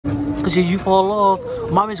Because if you fall off,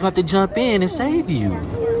 mommy's going to have to jump in and save you.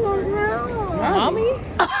 Mommy?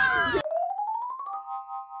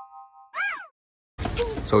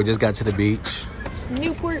 So we just got to the beach.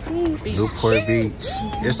 Newport Beach. Newport Beach.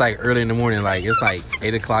 It's like early in the morning. Like, it's like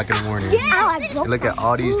 8 o'clock in the morning. And look at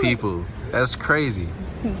all these people. That's crazy.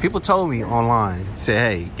 People told me online, said,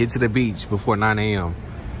 hey, get to the beach before 9 a.m.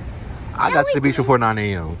 I got to the beach before 9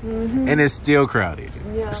 a.m. And it's still crowded.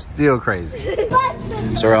 Yeah. It's still crazy.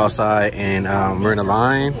 So we're outside and we're in a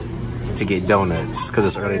line to get donuts because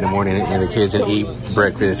it's early in the morning and the kids didn't eat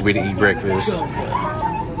breakfast. We didn't eat breakfast.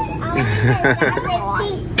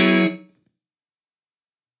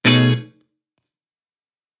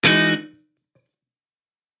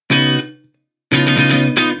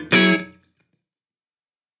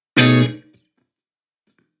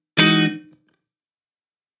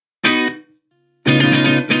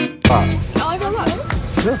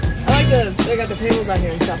 They got the tables out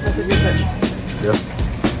here and stuff. That's a good thing. Yep.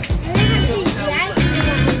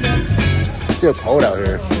 It's still cold out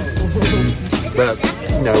here. But,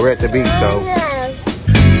 you know, we're at the beach, so.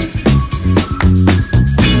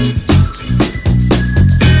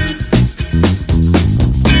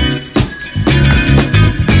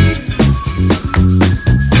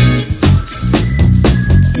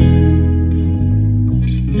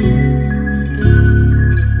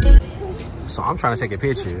 So I'm trying to take a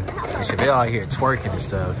picture. And Chevelle out here twerking and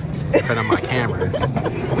stuff in front of my camera.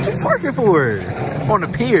 What you twerking for? On the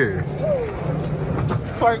pier.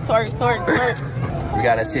 Twerk, twerk, twerk, twerk. We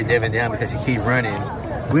gotta sit Devin down because you keep running.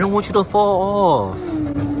 We don't want you to fall off.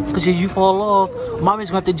 Because if you fall off, mommy's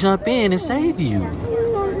gonna have to jump in and save you. Mommy?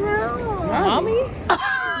 I mean,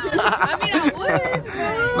 I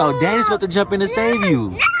would. No, Daddy's got to jump in and save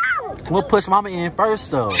you. We'll push mama in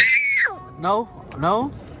first though. No?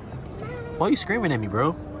 No? Why are you screaming at me,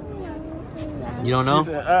 bro? You don't know?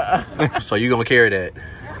 So you gonna carry that?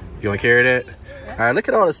 You gonna carry that? All right, look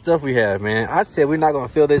at all the stuff we have, man. I said we're not gonna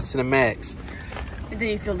fill this to the max. And then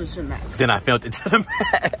you filled it to the max. Then I filled it to the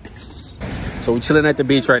max. So we're chilling at the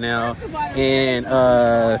beach right now, and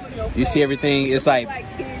you see everything. It's like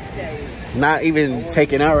not even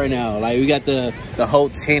taken out right now. Like we got the whole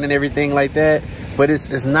tent and everything like that, but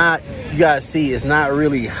it's not. You gotta see, it's not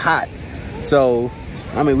really hot. So.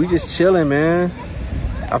 I mean, we just chilling, man.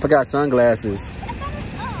 I forgot sunglasses.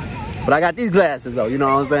 But I got these glasses, though. You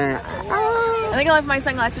know what I'm saying? I think I left my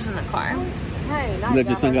sunglasses in the car. You left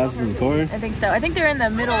your sunglasses in the car? I think so. I think they're in the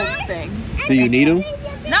middle thing. Do you need them?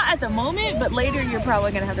 Not at the moment, but later you're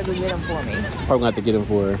probably going to have to go get them for me. Probably going to have to get them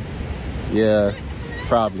for her. Yeah,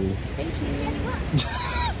 probably. Thank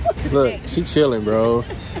you. Look, she chilling, bro.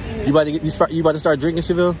 You about to start drinking,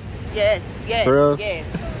 Chevelle? Yes, yes, for real? yes.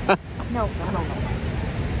 No, I don't know.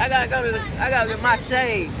 I gotta get my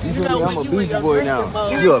shade. You know, I'm a beach boy now.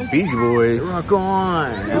 You're a beach boy. Rock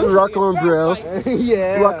on. Rock on, bro.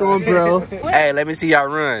 Yeah. Rock on, bro. Hey, let me see y'all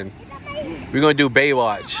run. We're gonna do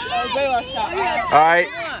Baywatch. Baywatch shot. All right,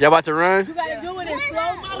 y'all about to run? You gotta do it in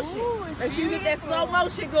slow motion. Make sure you get that slow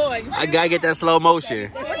motion going. I gotta get that slow motion.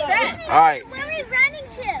 What's that? All right. Where are we running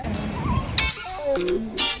to?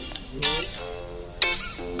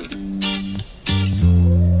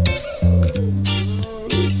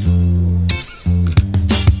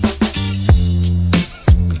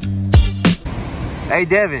 Hey,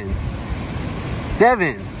 Devin,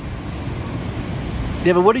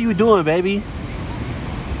 what are you doing, baby?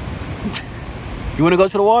 You want to go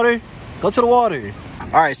to the water? Go to the water.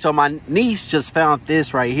 All right, so my niece just found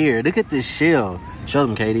this right here. Look at this shell. Show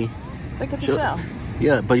them, Katie. Look at the shell.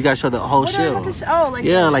 Yeah, but you got to show the whole shell. Oh, like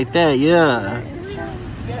yeah, like that, yeah.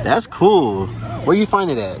 That's cool. Where you find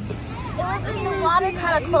it at? In the water,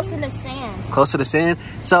 kind of close in the sand. Close to the sand?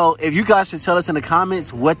 So if you guys should tell us in the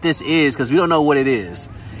comments what this is, because we don't know what it is.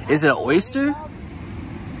 Is it an oyster?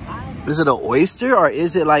 Is it an oyster or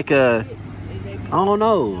is it like a, I don't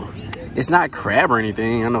know. It's not crab or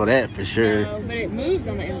anything. I know that for sure. No, but it moves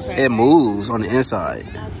on the inside. It moves on the inside.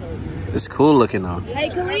 It's cool looking though. Hey,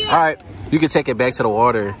 Kalia. All right, you can take it back to the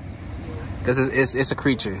water. Because it's a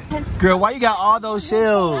creature. Girl, why you got all those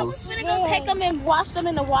shells? I'm gonna go take them and wash them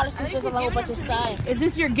in the water since there's a whole bunch of sun. Is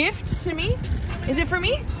this your gift to me? Is it for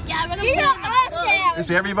me? Yeah, we're gonna put it in the book. It's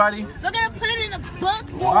for everybody? We're gonna put it in a book.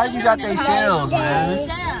 Why you got these shells, man?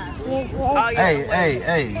 Oh, yeah.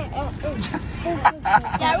 Hey.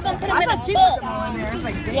 Yeah, we're gonna put them in a book.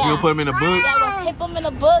 You gonna put them in a book? Yeah, we're gonna tape them in a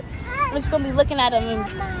book. We're just gonna be looking at them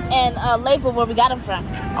and label where we got them from.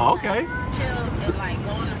 Oh, okay.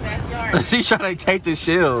 She's trying to take the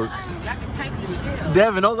shells.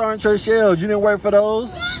 Devin, those aren't your shells. You didn't work for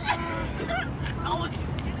those?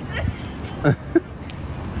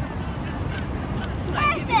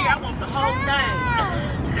 the whole thing.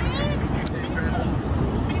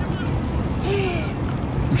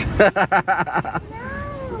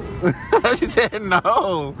 She said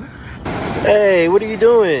no. Hey, what are you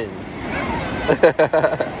doing?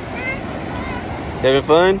 Having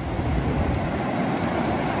fun?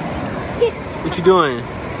 What you doing?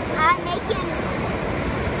 I'm making.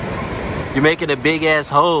 You're making a big ass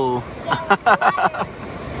hole.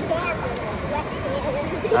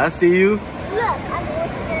 I see you. Look, I'm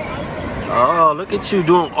moisturizing. Oh, look at you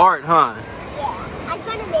doing art, huh? Yeah, I'm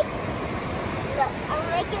gonna make. Look, I'm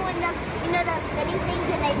making one of those, you know, those spinning things,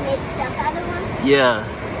 and I make stuff out of them. Yeah.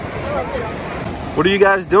 What are you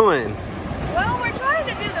guys doing? Well, we're trying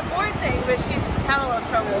to do the board thing, but she's having a little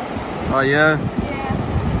trouble. Oh, yeah? Yeah.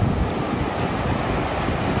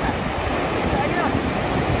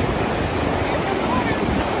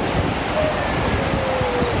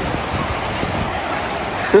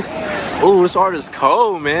 Oh, this art is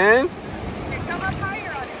cold, man. Come up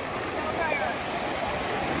higher on it. Come up higher on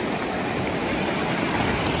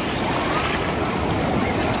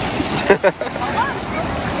it.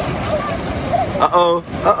 Uh-oh.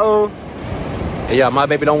 Uh-oh. Hey, yeah, my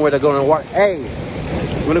baby don't want to go in the water. Hey,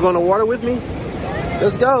 you want to go in the water with me?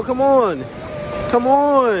 Let's go. Come on. Come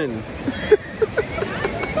on.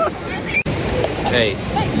 Hey,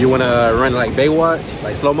 you want to run like Baywatch?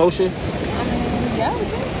 Like slow motion? Yeah, we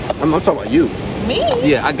do. I'm talking about you. Me?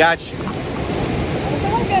 Yeah, I got you.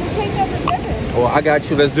 Someone got to chase after Devin. Oh, I got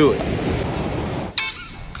you. Let's do it.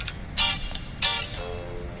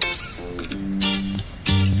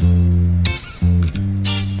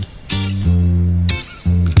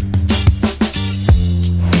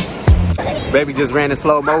 Baby just ran in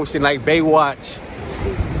slow motion like Baywatch.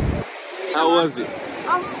 How was it?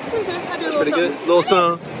 I was pretty good. I did a Pretty little good? Little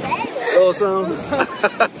song? Little song?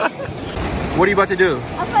 What are you about to do?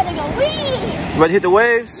 I'm gonna go wee. You about to hit the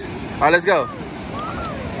waves? All right, let's go.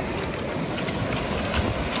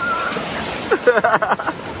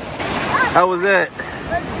 How was that?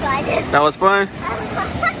 Looks fun. That was fun?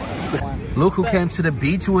 Look who came to the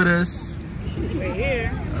beach with us. We're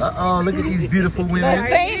here. Uh-oh, look at these beautiful women.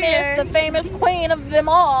 the famous queen of them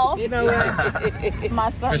all. You know what? My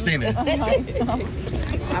son. Christina.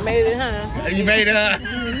 I made it, huh? You made it, huh?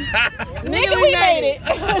 Nigga, we made it.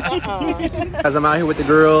 As I'm out here with the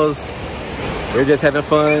girls, we're just having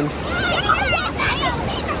fun.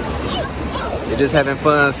 We're just having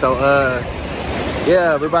fun, so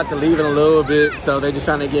yeah, we're about to leave in a little bit, so they're just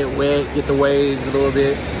trying to get wet, get the waves a little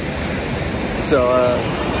bit. So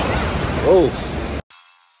oh.